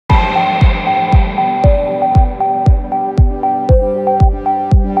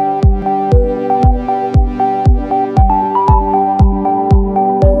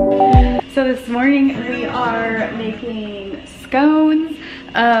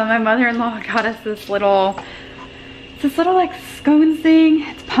My mother-in-law got us this little like scones thing.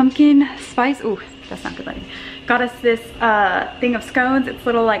 It's pumpkin spice. Ooh, that's not good lighting. Got us this thing of scones. It's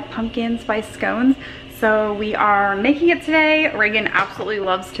little like pumpkin spice scones. So we are making it today. Reagan absolutely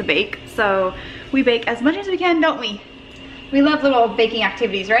loves to bake, so we bake as much as we can, don't we? We love little baking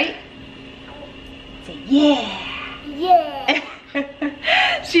activities, right? Say yeah. Yeah.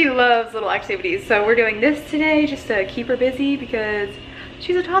 She loves little activities. So we're doing this today just to keep her busy because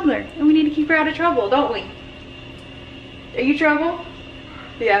she's a toddler and we need to keep her out of trouble, don't we? Are you trouble?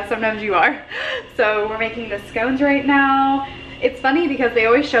 Yeah, sometimes you are. So we're making the scones right now. It's funny because they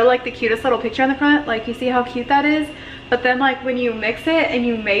always show like the cutest little picture on the front, like you see how cute that is, but then like when you mix it and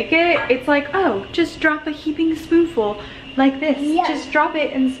you make it, it's like, oh, just drop a heaping spoonful like this. Yes. Just drop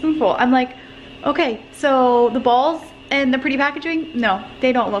it in a spoonful. I'm like, okay, so the balls and the pretty packaging, no,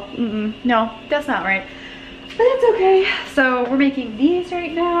 they don't look, no, that's not right. But that's okay. So we're making these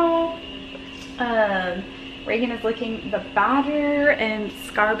right now. Reagan is licking the batter and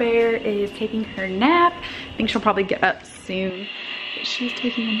Scarbear is taking her nap. I think she'll probably get up soon, but she's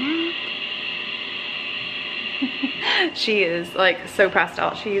taking a nap. She is like so passed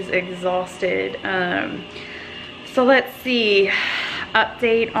out. She's exhausted. So let's see,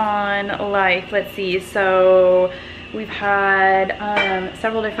 update on life. Let's see, so we've had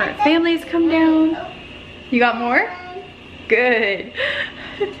several different families come down. You got more? Good.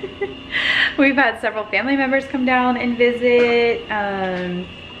 We've had several family members come down and visit, and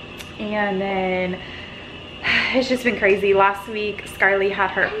then it's just been crazy. Last week Scarlett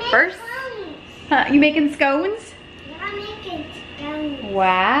had her first. You making scones? I'm making scones.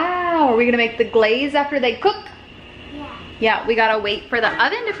 Wow. Are we gonna make the glaze after they cook? Yeah. Yeah, we gotta wait for the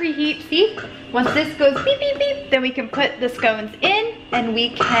oven to preheat. See, once this goes beep beep beep, then we can put the scones in and we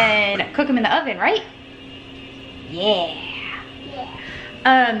can cook them in the oven, right? Yeah.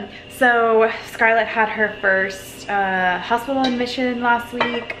 So Scarlett had her first hospital admission last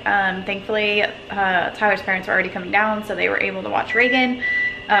week. Thankfully, Tyler's parents were already coming down, so they were able to watch Reagan.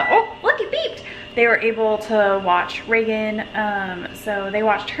 Oh, look, it beeped. They were able to watch Reagan. So they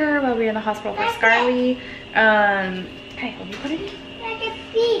watched her while we were in the hospital for Scarlett. Hey, will you put it in?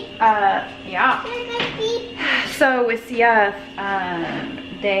 Yeah. So with CF,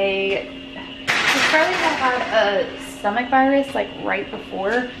 Scarlett had a stomach virus like right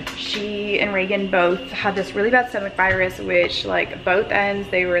before. She and Reagan both had this really bad stomach virus, which like both ends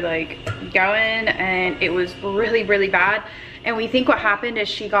they were like going, and it was really, really bad. And we think what happened is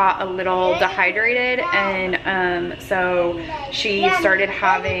she got a little dehydrated, and so she started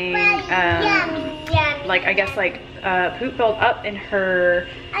having like I guess like poop build up in her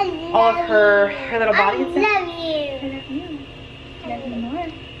all of her little body. I love you. I love you. I love you more.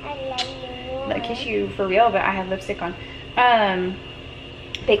 I'll kiss you for real, but I have lipstick on.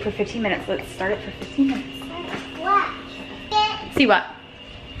 Bake for 15 minutes. Let's start it for 15 minutes. What? See what?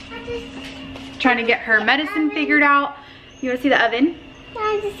 Trying to get her medicine figured out. You want to see the oven? I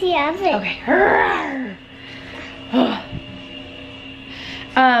want to see the oven. Okay.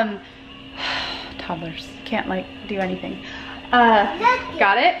 Toddlers can't like do anything.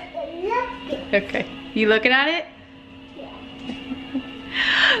 Got it? Okay. You looking at it?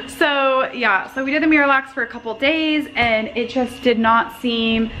 So yeah, so we did the Miralax for a couple days and it just did not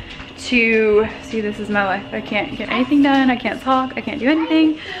seem to, see, this is my life. I can't get anything done, I can't talk, I can't do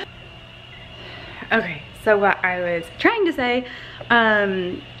anything. Okay, so what I was trying to say,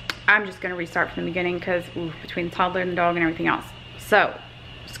 I'm just gonna restart from the beginning because between the toddler and the dog and everything else. So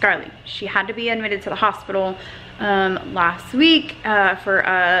Scarlett, she had to be admitted to the hospital last week for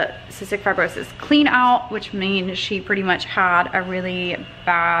a cystic fibrosis clean out, which means she pretty much had a really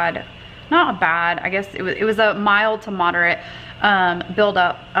bad, not a bad, I guess it was a mild to moderate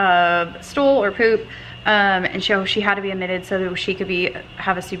buildup of stool or poop, and so she had to be admitted so that she could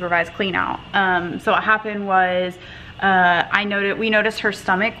have a supervised clean out. So what happened was we noticed her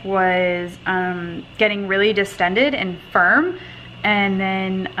stomach was getting really distended and firm, and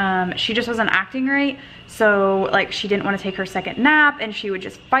then she just wasn't acting right. So like she didn't want to take her second nap and she would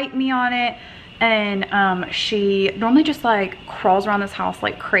just fight me on it. And she normally just like crawls around this house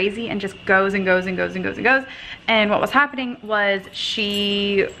like crazy and just goes and goes and goes and goes and goes. And what was happening was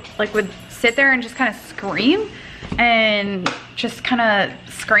she like would sit there and just kind of scream and just kind of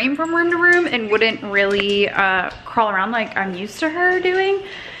scream from room to room and wouldn't really crawl around like I'm used to her doing.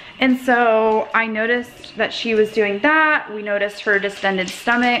 And so I noticed that she was doing that. We noticed her distended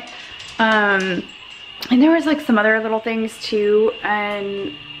stomach. And there was like some other little things too.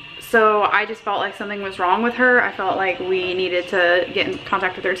 And so I just felt like something was wrong with her. I felt like we needed to get in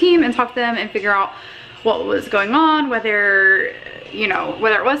contact with her team and talk to them and figure out what was going on, whether you know,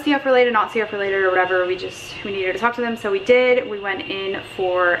 whether it was CF related, not CF related or whatever, we needed to talk to them. So we did. We went in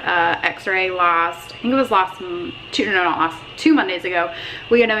for x-ray last, I think it was two Mondays ago.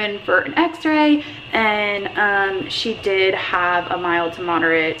 We got them in for an x-ray, and she did have a mild to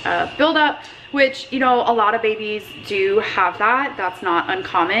moderate buildup, which, you know, a lot of babies do have that. That's not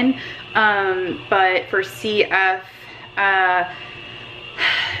uncommon. But for CF,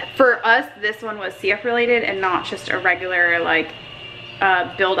 for us, this one was CF related and not just a regular like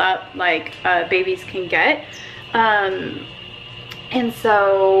buildup like babies can get. And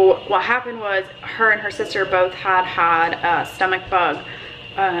so what happened was her and her sister both had a stomach bug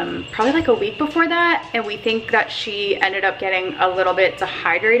probably like a week before that, and we think that she ended up getting a little bit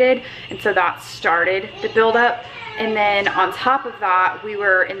dehydrated, and so that started the buildup. And then on top of that, we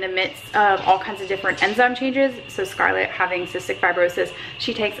were in the midst of all kinds of different enzyme changes. So Scarlett, having cystic fibrosis,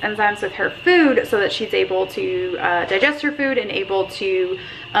 she takes enzymes with her food so that she's able to digest her food and able to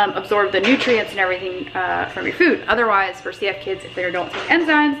absorb the nutrients and everything from your food. Otherwise, for CF kids, if they don't take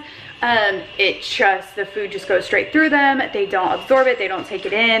enzymes, the food just goes straight through them. They don't absorb it, they don't take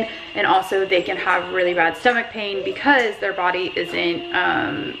it in, and also they can have really bad stomach pain because their body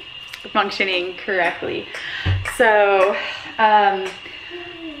isn't functioning correctly. So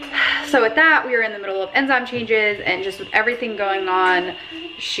with that, we were in the middle of enzyme changes, and just with everything going on,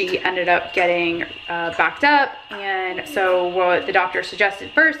 she ended up getting backed up. And so what the doctor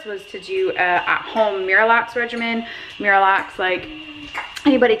suggested first was to do a at-home Miralax regimen. Miralax, like,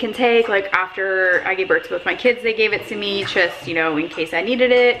 anybody can take. Like, after I gave birth to both my kids, they gave it to me just, you know, in case I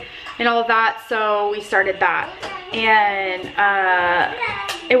needed it and all of that. So we started that, and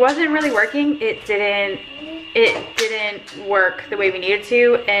it wasn't really working. It didn't work the way we needed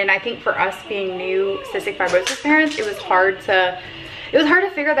to. And I think for us being new cystic fibrosis parents, it was hard to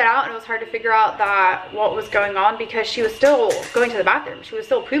figure that out, and it was hard to figure out that what was going on, because she was still going to the bathroom, she was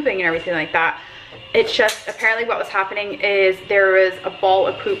still pooping and everything like that. It's just apparently what was happening is there was a ball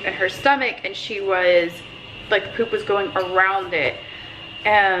of poop in her stomach, and she was like, the poop was going around it.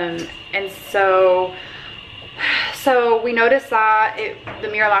 And so we noticed that the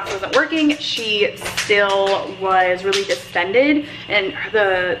Miralax wasn't working. She still was really distended, and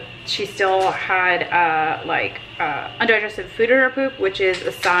she still had undigested food in her poop, which is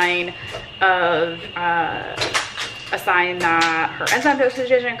a sign that her enzyme dosage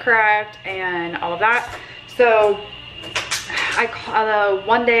isn't correct and all of that. So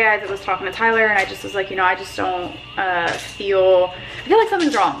one day I was talking to Tyler, and I just was like, you know, I just don't I feel like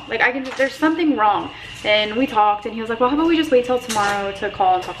something's wrong. Like, there's something wrong. And we talked, and he was like, well, how about we just wait till tomorrow to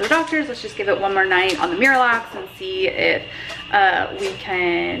call and talk to the doctors? Let's just give it one more night on the Miralax and see if we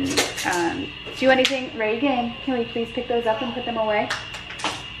can do anything. Reagan, can we please pick those up and put them away?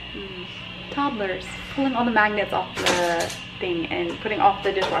 Toddlers pulling all the magnets off the thing and putting off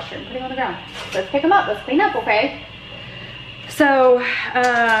the dishwasher and putting on the ground. Let's pick them up, let's clean up, okay? So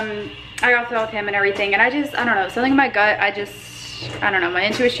I got to with him and everything, and I don't know, something in my gut, I don't know, my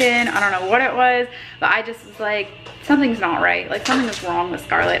intuition, I don't know what it was, but I just was like, something's not right. Like, something is wrong with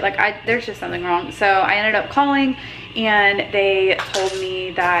Scarlett. Like, there's just something wrong. So I ended up calling, and they told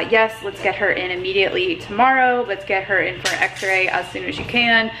me that, yes, let's get her in immediately tomorrow. Let's get her in for an x-ray as soon as you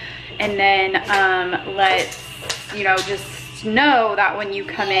can. And then let's, you know, just know that when you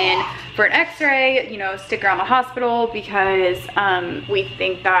come in for an x-ray, you know, stick around the hospital, because we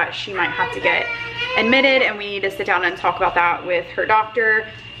think that she might have to get admitted, and we need to sit down and talk about that with her doctor,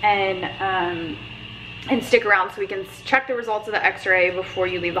 and stick around so we can check the results of the x-ray before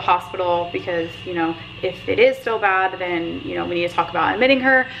you leave the hospital, because, you know, if it is still bad, then, you know, we need to talk about admitting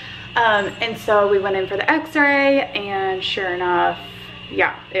her. And so we went in for the x-ray, and sure enough,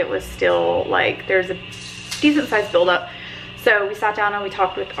 yeah, it was still like, there's a decent sized buildup. So we sat down and we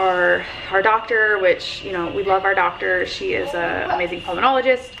talked with our doctor, which, you know, we love our doctor. She is an amazing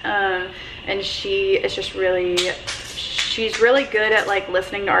pulmonologist, and she is just she's really good at like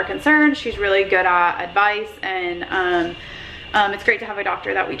listening to our concerns. She's really good at advice, and it's great to have a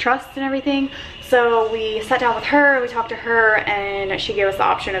doctor that we trust and everything. So we sat down with her, we talked to her, and she gave us the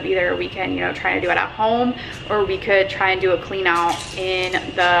option of either we can, you know, try to do it at home, or we could try and do a clean out in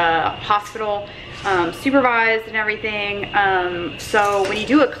the hospital, supervised and everything. So when you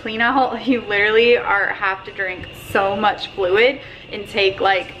do a clean out, you literally have to drink so much fluid and take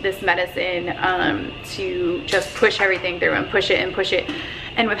like this medicine to just push everything through and push it and push it.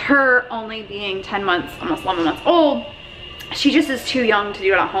 And with her only being 10 months, almost 11 months old, she just is too young to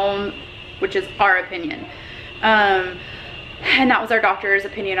do it at home, which is our opinion. And that was our doctor's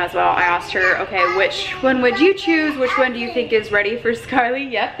opinion as well. I asked her, okay, which one would you choose? Which one do you think is ready for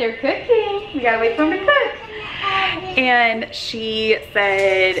Scarlett? Yep, they're cooking. We gotta wait for them to cook. And she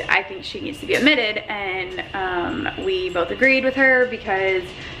said, I think she needs to be admitted. And we both agreed with her because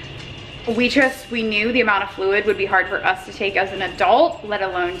we knew the amount of fluid would be hard for us to take as an adult, let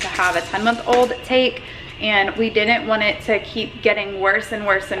alone to have a 10-month-old take. And we didn't want it to keep getting worse and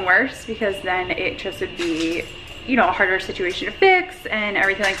worse and worse, because then it just would be, you know, a harder situation to fix and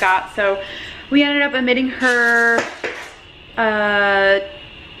everything like that. So we ended up admitting her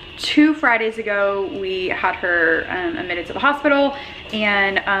 2 Fridays ago. We had her admitted to the hospital,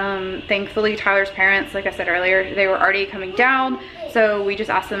 and thankfully Tyler's parents, like I said earlier, they were already coming down. So we just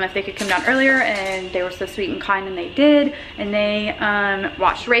asked them if they could come down earlier, and they were so sweet and kind, and they did. And they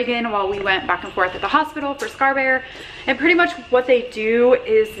watched Reagan while we went back and forth at the hospital for Scar-Bear. And pretty much what they do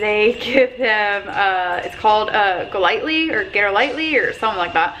is they give them, it's called Go Lightly or Get Her Lightly or something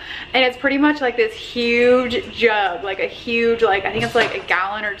like that. And it's pretty much like this huge jug, like a huge, like I think it's like a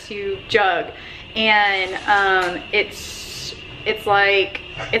gallon or 2 jug. And it's like,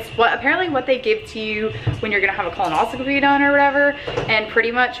 it's what apparently what they give to you when you're gonna have a colonoscopy done or whatever. And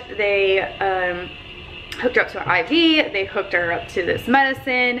pretty much they hooked her up to an IV, they hooked her up to this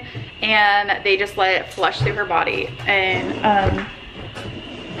medicine, and they just let it flush through her body. And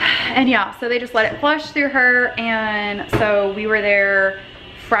yeah, so they just let it flush through her. And so we were there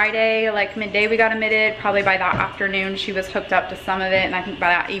Friday, like midday we got admitted. Probably by that afternoon she was hooked up to some of it, and I think by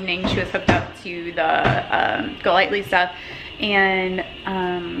that evening she was hooked up to the Go Lightly stuff. And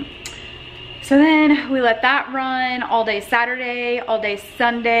so then we let that run all day Saturday, all day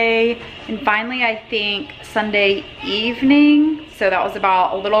Sunday, and finally I think Sunday evening, so that was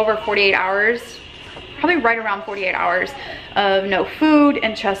about a little over 48 hours, probably right around 48 hours of no food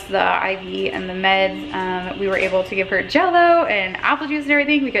and just the IV and the meds. We were able to give her Jello and apple juice and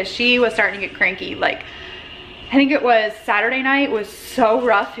everything, because she was starting to get cranky. Like, I think it was Saturday night was so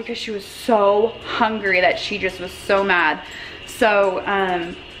rough because she was so hungry that she just was so mad. So,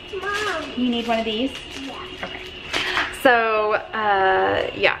 Mom. You need one of these? Yeah. Okay. So,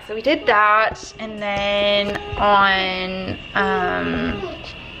 yeah, so we did that. And then on,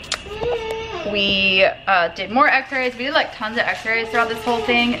 we did more x-rays. We did like tons of x-rays throughout this whole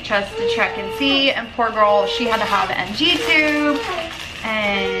thing just to check and see. And poor girl, she had to have an NG tube.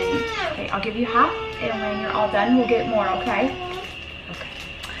 And, okay, I'll give you half. And when you're all done, we'll get more, okay?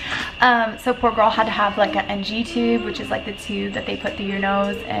 So poor girl had to have like an NG tube, which is like the tube that they put through your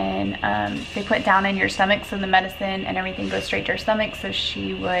nose, and they put down in your stomach, so the medicine and everything goes straight to her stomach, so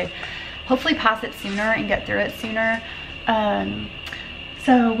she would hopefully pass it sooner and get through it sooner.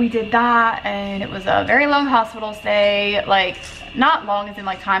 So we did that, and it was a very long hospital stay. Like, not long as in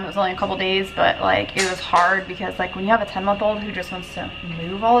like time, it was only a couple days, but like it was hard because like when you have a 10-month-old who just wants to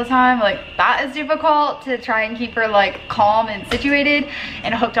move all the time, like that is difficult to try and keep her like calm and situated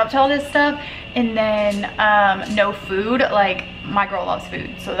and hooked up to all this stuff. And then no food. Like, my girl loves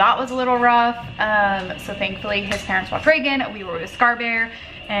food, so that was a little rough. So thankfully his parents watched Reagan. We were with Scar-Bear,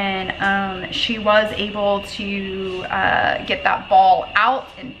 and she was able to get that ball out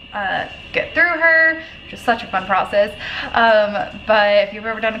and get through her, which is such a fun process. But if you've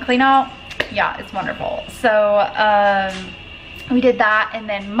ever done a clean out, yeah, it's wonderful. So we did that, and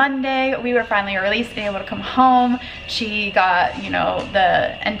then Monday we were finally released and able to come home. She got, you know,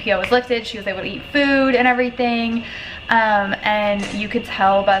 the NPO was lifted, she was able to eat food and everything. And you could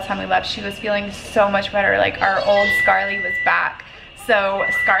tell by the time we left she was feeling so much better. Like, our old Scarlett was back. So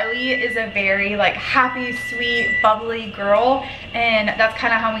Scarlett is a very like happy, sweet, bubbly girl, and that's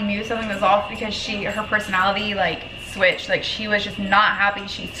kind of how we knew something was off, because her personality like switched. Like, she was just not happy.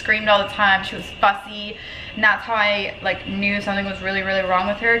 She screamed all the time. She was fussy, and that's how I like knew something was really, really wrong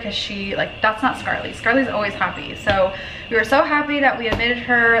with her, because she, like, that's not Scarlett. Scarlett's always happy. So we were so happy that we admitted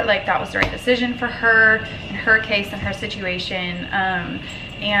her. Like, that was the right decision for her in her case and her situation.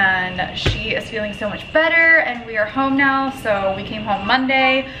 And she is feeling so much better, and we are home now. So we came home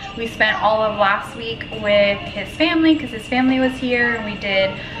Monday. We spent all of last week with his family because his family was here, and we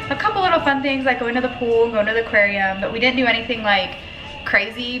did a couple little fun things like going to the pool and going to the aquarium, but we didn't do anything like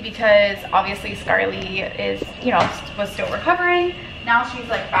crazy because obviously Scarlett is, you know, was still recovering. Now she's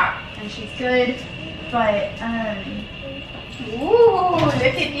like back and she's good. But ooh, look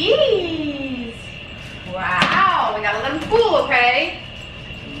at these. Wow, we gotta let them cool, okay?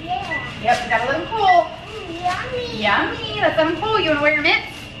 Yeah. Yep, we gotta let them cool. Yummy. Yummy, let's let them cool. You wanna wear your mitts?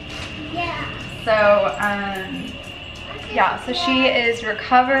 Yeah. So, yeah, so she is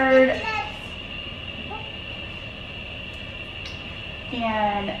recovered.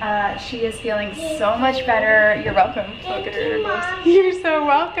 and she is feeling so much better. You're welcome. Look at her gloves. You're so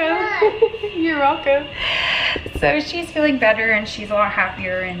welcome. You're welcome. So she's feeling better and she's a lot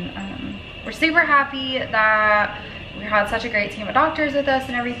happier, and we're super happy that we had such a great team of doctors with us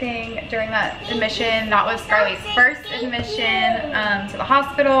and everything during that admission. That was Scarlett's first admission to the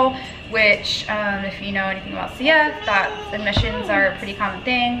hospital, which if you know anything about CF, that admissions are a pretty common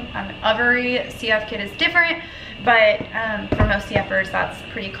thing. Every CF kid is different, but for most CFers, that's a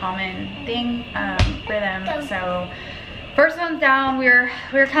pretty common thing for them. So first one's down. We were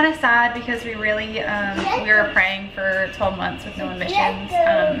kind of sad because we really we were praying for 12 months with no admissions,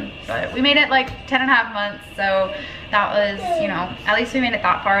 but we made it like 10.5 months, so that was, you know, at least we made it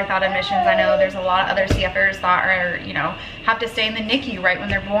that far without admissions. I know there's a lot of other CFers that are, you know, have to stay in the NICU right when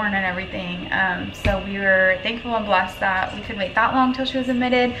they're born and everything. So we were thankful and blessed that we could wait that long till she was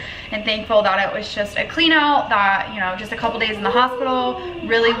admitted, and thankful that it was just a clean out, that, you know, just a couple days in the hospital.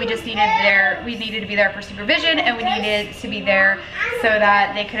 Really, we just needed to be there for supervision, and we needed to be there so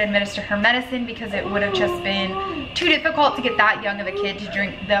that they could administer her medicine, because it would have just been too difficult to get that young of a kid to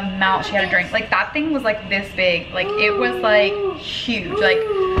drink the amount she had to drink. Like, that thing was like this big. Like, it was like huge. Like,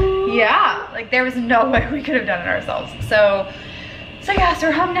 yeah, like there was no way we could have done it ourselves. So yeah, so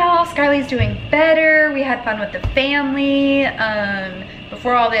we're home now. Scarlett's doing better. We had fun with the family.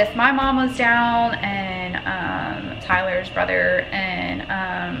 Before all this, my mom was down, and Tyler's brother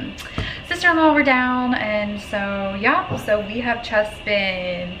and sister-in-law were down, and so yeah, so we have just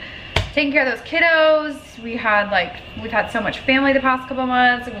been taking care of those kiddos. We've had so much family the past couple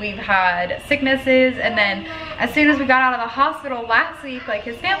months. We've had sicknesses, and then as soon as we got out of the hospital last week, like,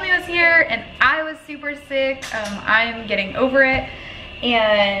 his family was here and I was super sick. I'm getting over it.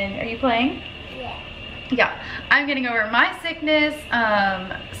 And are you playing? Yeah, I'm getting over my sickness.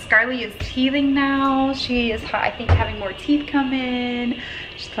 Scarlett is teething now. She is, I think, having more teeth come in.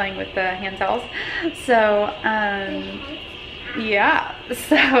 She's playing with the hand towels. So yeah,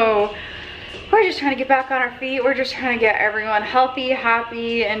 so we're just trying to get back on our feet. We're just trying to get everyone healthy,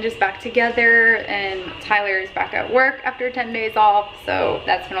 happy, and just back together. And Tyler is back at work after 10 days off, so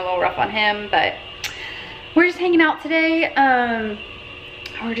that's been a little rough on him, but we're just hanging out today.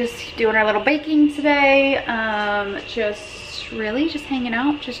 We're just doing our little baking today. Just really just hanging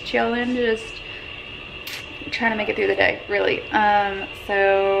out, just chilling, just trying to make it through the day, really.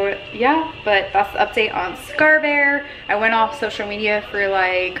 So yeah, but that's the update on Scar Bear. I went off social media for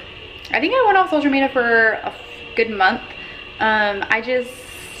like, I think I went off social media for a good month. I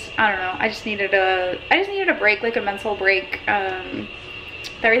don't know, I just needed a break, like a mental break. With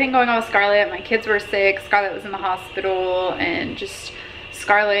everything going on with Scarlett, my kids were sick, Scarlett was in the hospital, and just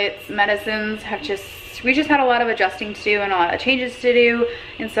Scarlett's medicines have we just had a lot of adjusting to do and a lot of changes to do,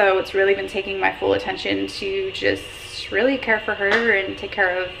 and so it's really been taking my full attention to just really care for her and take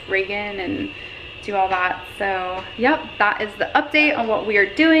care of Reagan and do all that. So yep, that is the update on what we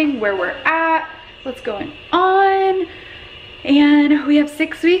are doing, where we're at, what's going on. And we have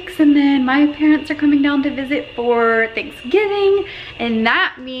 6 weeks, and then my parents are coming down to visit for Thanksgiving, and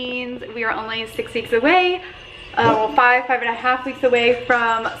that means we are only 6 weeks away, well, 5.5 weeks away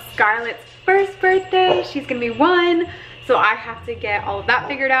from Scarlett's first birthday. She's gonna be 1, so I have to get all of that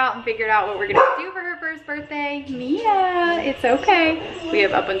figured out and figure out what we're gonna do for her first birthday. Mia, it's okay. We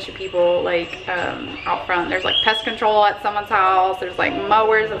have a bunch of people like out front. There's like pest control at someone's house, there's like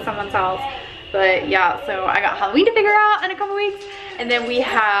mowers at someone's house. But yeah, so I got Halloween to figure out in a couple weeks, and then we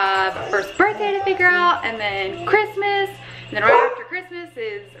have first birthday to figure out, and then Christmas, and then right after Christmas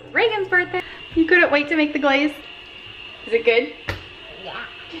is Reagan's birthday. You couldn't wait to make the glaze? Is it good? Yeah.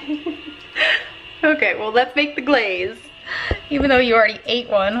 Okay, well, let's make the glaze. Even though you already ate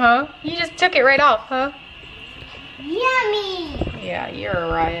one, huh? You just took it right off, huh? Yummy. Yeah, you're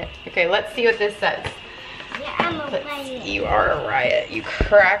a riot. Okay, let's see what this says. Yeah, I'm a riot. You are a riot. You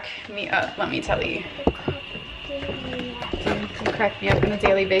crack me up, let me tell you. You crack me up on a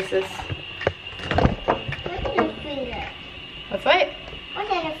daily basis. What's on your finger? What's that? What's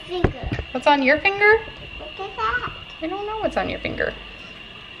on your finger? What's on your finger? Look at that. I don't know what's on your finger.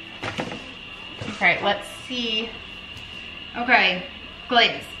 Okay, let's see. Okay,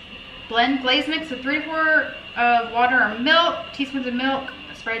 glaze. Blend glaze mix with 3 to 4 of water or milk, teaspoons of milk.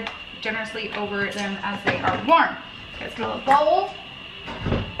 Spread generously over them as they are warm. Okay, let's get a little bowl.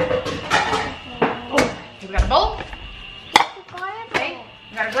 Oh, we got a bowl. Okay,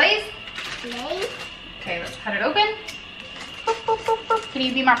 we got a glaze. Glaze. Okay, let's cut it open. Can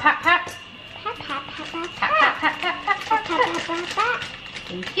you be my pat pat? Pat, pat, pat, pat, Pat pat pat pat pat pat pat. pat, pat.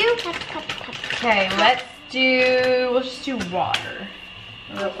 Thank you. Okay, we'll just do water.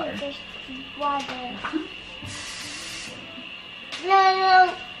 A little water. Just water.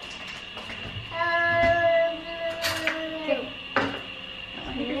 No. Two.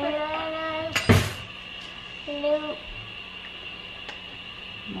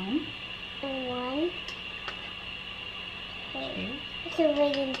 One. One. Two. So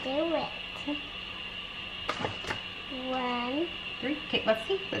we can do it. One. Three. Okay, let's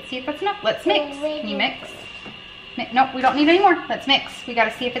see. Let's see if that's enough. Let's mix. Can you mix? Nope, we don't need any more. Let's mix. We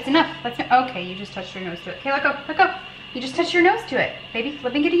gotta see if it's enough. Let's mix. Okay, you just touched your nose to it. Okay, let go. Let go. You just touched your nose to it. Baby,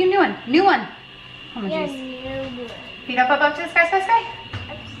 let me get you a new one. New one. Oh my jeez. Feet up, up, up to the sky, sky, sky.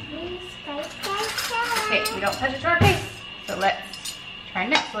 Okay, we don't touch it to our face. So let's try and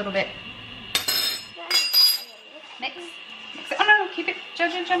mix a little bit. Mix. Mix it. Oh no, keep it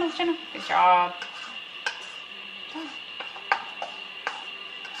gentle, gentle, gentle. Good job.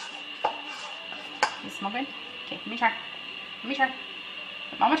 You smell good? Okay, let me try. Let me try.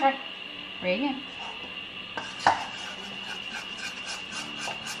 Let Mama try. Ready again.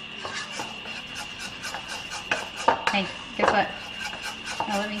 Hey, guess what?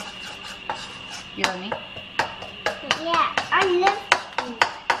 I love you. You love me? Yeah, I love you.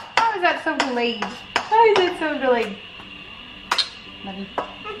 How is that so delayed? How is that so delayed? Love you. I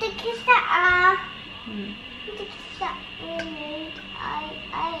have to kiss that. Mm. I have to kiss that.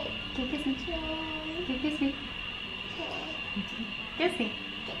 Okay, kiss me. Okay, kiss me. Kiss me.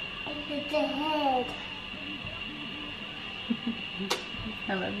 I hit the head.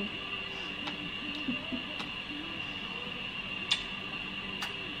 I love you.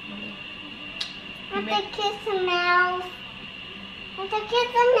 I have to kiss the mouth. I have to kiss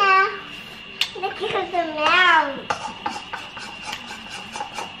the mouth. I have to kiss the mouth.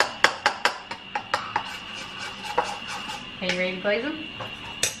 Okay, you ready to glaze them?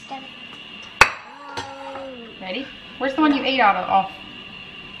 Ready? Where's the one you ate out of? Off?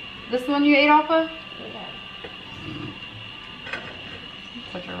 This the one you ate off of?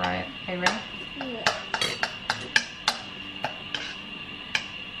 Such a riot. Okay, ready? Yeah.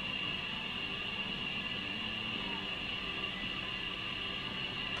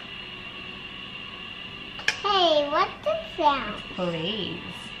 Hey, what's the sound? Glaze.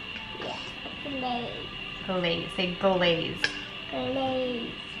 Yeah, glaze. Glaze. Say glaze.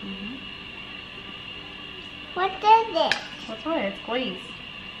 Glaze. What is it? That's right, it's glaze.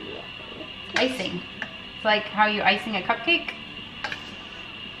 Yeah. Icing. It's like how you icing a cupcake.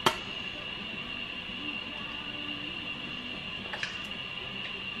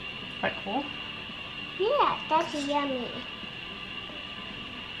 Quite cool. Yeah, that's yummy.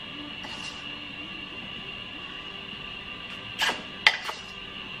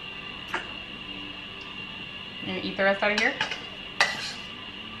 You gonna eat the rest out of here?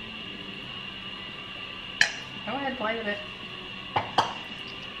 Go ahead, play with it.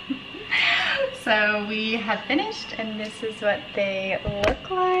 So we have finished, and this is what they look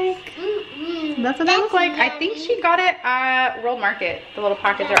like. That's what they look like. I think she got it at World Market. The little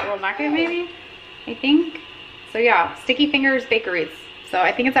package at World Market, maybe. I think. So yeah, Sticky Fingers Bakeries. So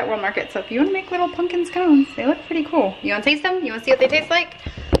I think it's at World Market. So if you want to make little pumpkin scones, they look pretty cool. You want to taste them? You want to see what they taste like?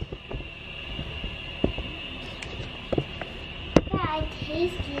 Yeah, I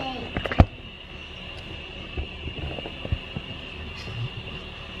taste it.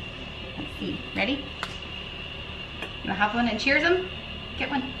 Let's see. Ready? You want to have one and cheers them? Get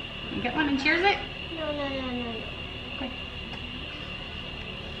one. You get one and cheers it? No. Okay.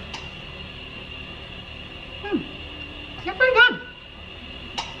 They're pretty good.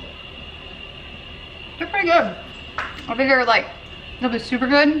 They're pretty good. I figure like they'll be super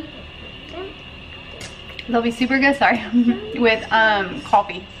good. They'll be super good, sorry, with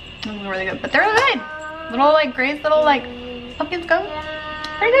coffee. They'll be really good. But they're good. Little like Grace little like pumpkin scones.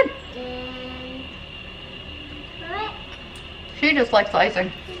 Pretty good. She just likes the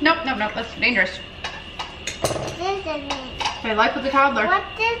icing. Nope, that's dangerous. I like with the toddler. What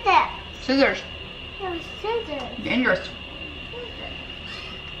is it? Scissors. No, scissors. Dangerous.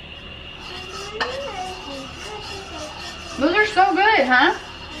 Those are so good, huh?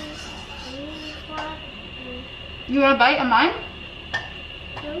 You want a bite of mine?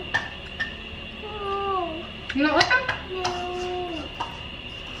 No. You don't like them? No.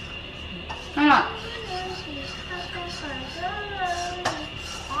 Why not?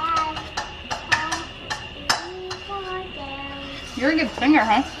 You're a good singer,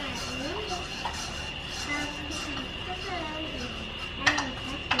 huh?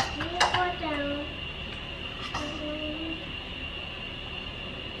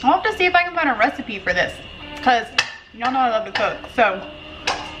 I'll have to see if I can find a recipe for this, because y'all know I love to cook. So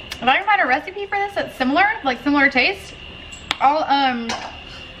if I can find a recipe for this that's similar, like similar taste,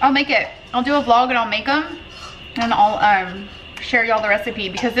 I'll make it. I'll do a vlog and I'll make them, and I'll share y'all the recipe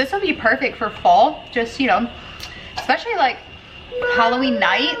because this would be perfect for fall. Just, you know, especially like Halloween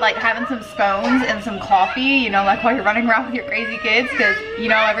night, like having some scones and some coffee, you know, like while you're running around with your crazy kids, because you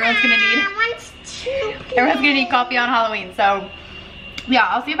know everyone's gonna need coffee on Halloween. So yeah,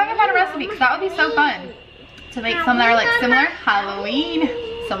 I'll see if I can find a recipe because that would be so fun to make some that are like similar. Halloween.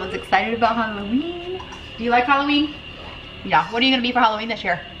 Someone's excited about Halloween. Do you like Halloween? Yeah. What are you gonna be for Halloween this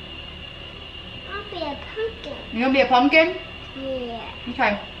year? I'll be a pumpkin. You're gonna be a pumpkin? Yeah.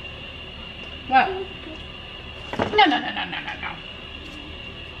 Okay. What? No.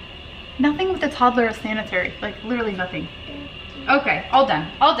 Nothing with a toddler is sanitary. Like literally nothing. Okay, all done.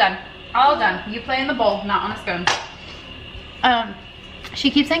 You play in the bowl, not on a scone. She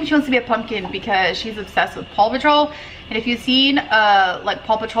keeps saying she wants to be a pumpkin because she's obsessed with Paw Patrol. And if you've seen like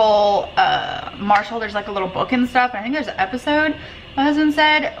Paw Patrol Marshall, there's like a little book and stuff. And I think there's an episode, my husband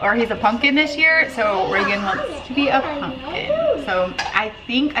said, or he's a pumpkin this year. So Reagan wants to be a pumpkin. So I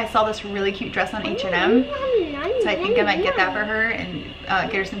think I saw this really cute dress on H&M. So I think I might get that for her and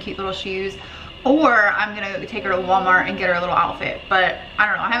get her some cute little shoes. Or I'm gonna take her to Walmart and get her a little outfit. But I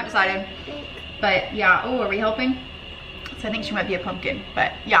don't know, I haven't decided. But yeah, oh, are we helping? So I think she might be a pumpkin.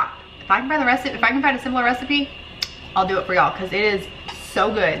 But yeah, if I can find the recipe, if I can find a similar recipe, I'll do it for y'all because it is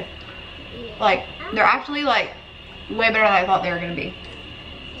so good. Like, they're actually like way better than I thought they were gonna be.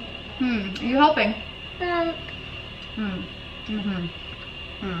 Are you helping?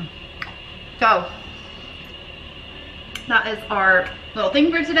 So that is our little thing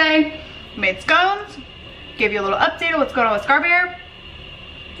for today. We made scones, gave you a little update on what's going on with Scarbear.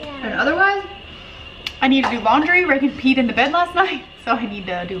 And otherwise, I need to do laundry. Reagan peed in the bed last night, so I need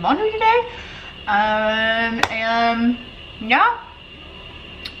to do laundry today. And yeah,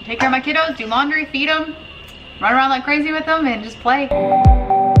 take care of my kiddos, do laundry, feed them, run around like crazy with them, and just play.